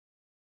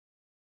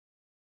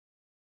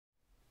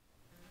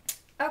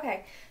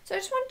Okay, so I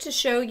just wanted to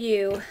show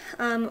you,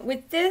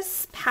 with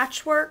this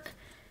patchwork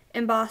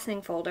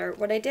embossing folder,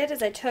 what I did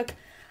is I took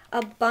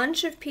a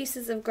bunch of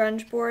pieces of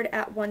grunge board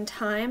at one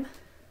time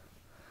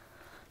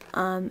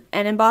and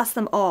embossed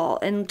them all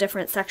in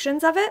different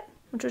sections of it,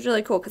 which was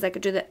really cool because I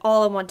could do that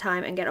all in one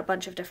time and get a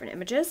bunch of different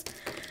images.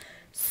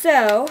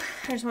 So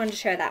I just wanted to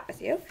share that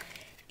with you.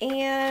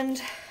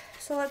 And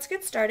so let's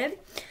get started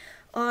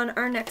on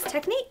our next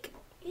technique.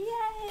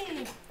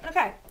 Yay!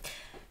 Okay.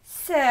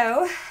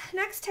 So,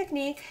 next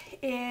technique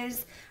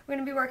is we're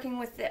going to be working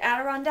with the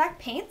Adirondack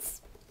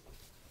paints,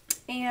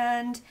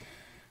 and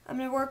I'm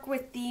going to work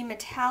with the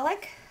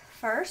metallic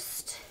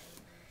first.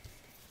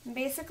 And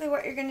basically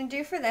what you're going to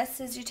do for this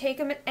is you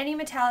take any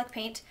metallic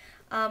paint,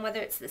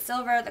 whether it's the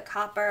silver, the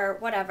copper,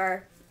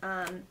 whatever,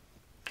 and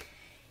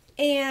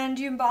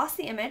you emboss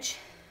the image,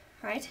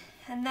 right?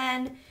 And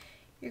then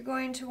you're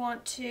going to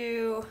want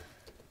to,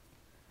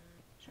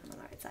 show them on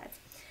the right sides,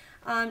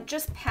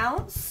 just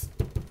pounce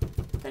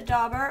the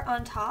dauber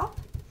on top,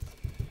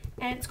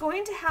 and it's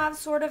going to have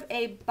sort of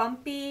a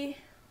bumpy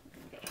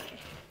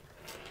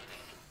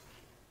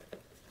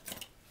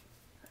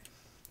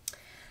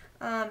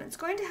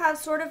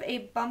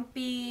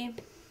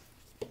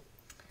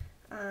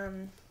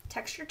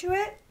texture to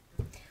it,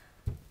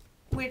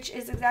 which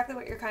is exactly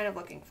what you're kind of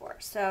looking for.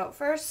 So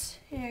first,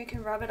 you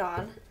can rub it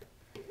on,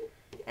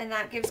 and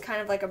that gives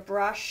kind of like a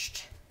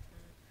brushed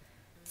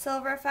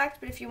silver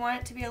effect, but if you want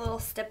it to be a little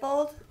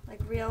stippled,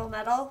 like real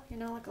metal,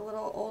 like a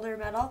little older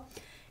metal,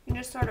 you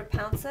can just sort of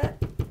pounce it,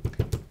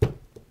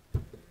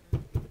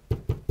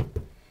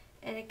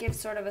 and it gives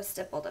sort of a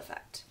stippled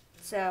effect.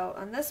 So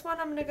on this one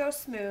I'm going to go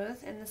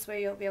smooth, and this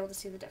way you'll be able to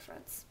see the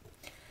difference.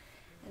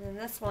 And then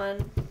this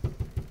one,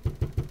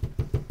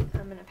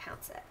 I'm going to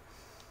pounce it.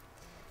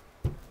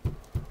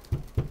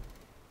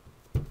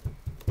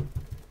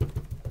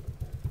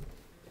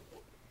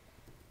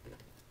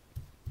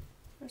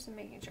 First I'm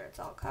making sure it's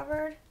all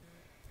covered,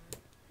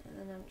 and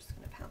then I'm just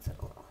going to pounce it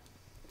a little.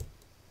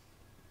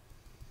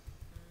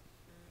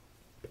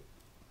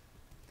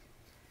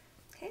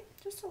 Okay,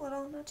 just a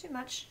little, not too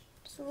much,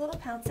 just a little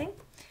pouncing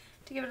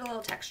to give it a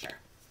little texture.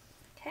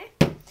 Okay,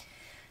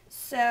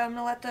 so I'm going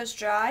to let those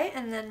dry,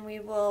 and then we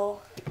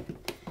will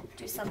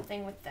do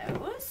something with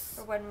those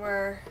for when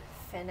we're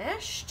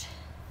finished.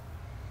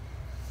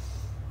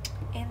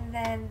 And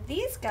then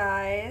these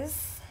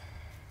guys,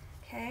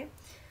 okay,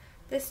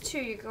 this too,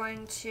 you're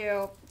going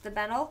to, the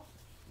bevel,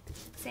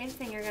 same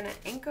thing, you're going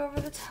to ink over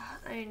the top,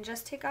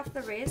 just take off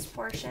the raised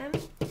portion.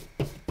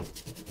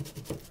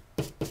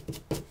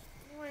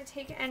 You want to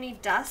take any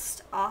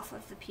dust off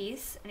of the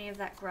piece, any of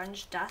that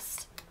grunge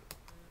dust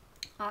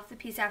off the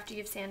piece after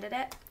you've sanded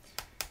it,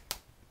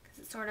 because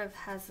it sort of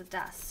has the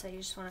dust, so you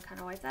just want to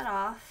kind of wipe that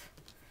off.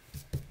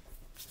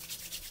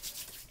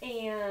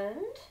 And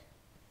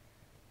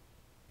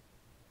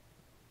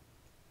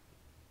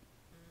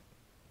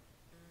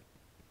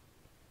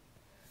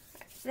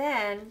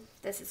then,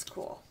 this is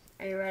cool.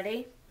 Are you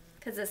ready?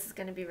 Because this is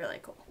going to be really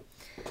cool.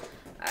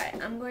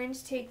 Alright, I'm going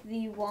to take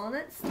the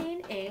walnut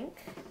stain ink.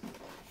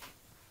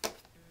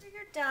 After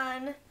you're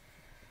done,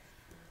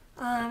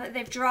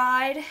 they've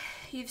dried.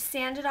 You've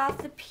sanded off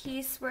the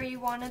piece where you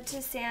wanted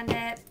to sand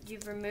it.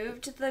 You've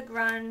removed the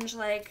grunge,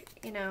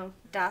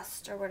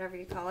 dust or whatever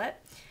you call it.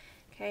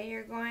 Okay,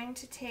 you're going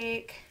to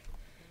take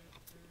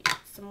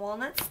some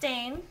walnut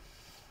stain.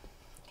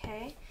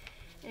 Okay,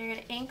 and you're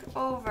going to ink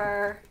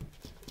over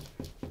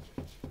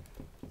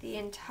the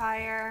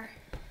entire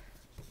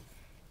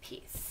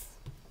piece.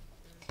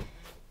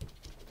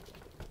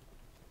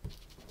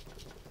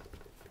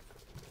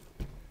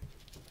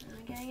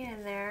 I'm getting it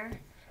in there.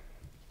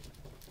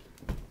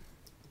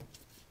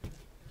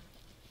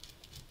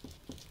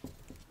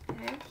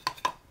 Okay.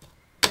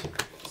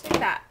 Just like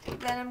that.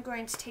 Then I'm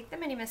going to take the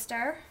mini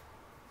mister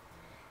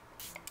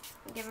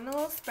and give them a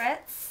little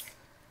spritz.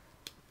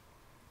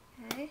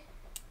 Okay.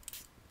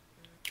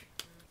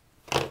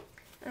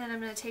 And then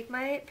I'm going to take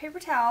my paper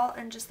towel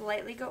and just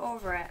lightly go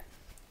over it.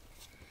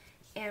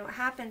 And what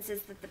happens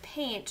is that the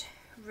paint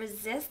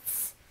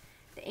resists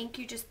the ink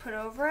you just put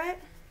over it,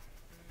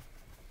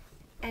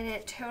 and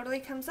it totally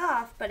comes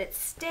off, but it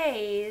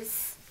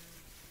stays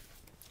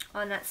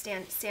on that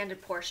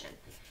sanded portion.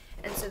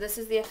 And so this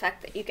is the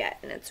effect that you get,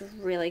 and it's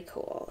really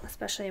cool,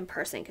 especially in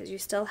person, because you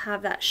still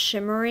have that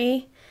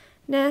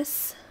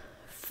shimmeriness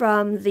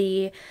from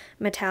the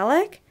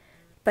metallic,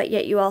 but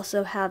yet you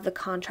also have the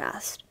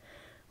contrast,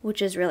 which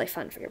is really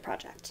fun for your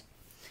project.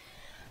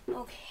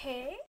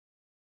 Okay.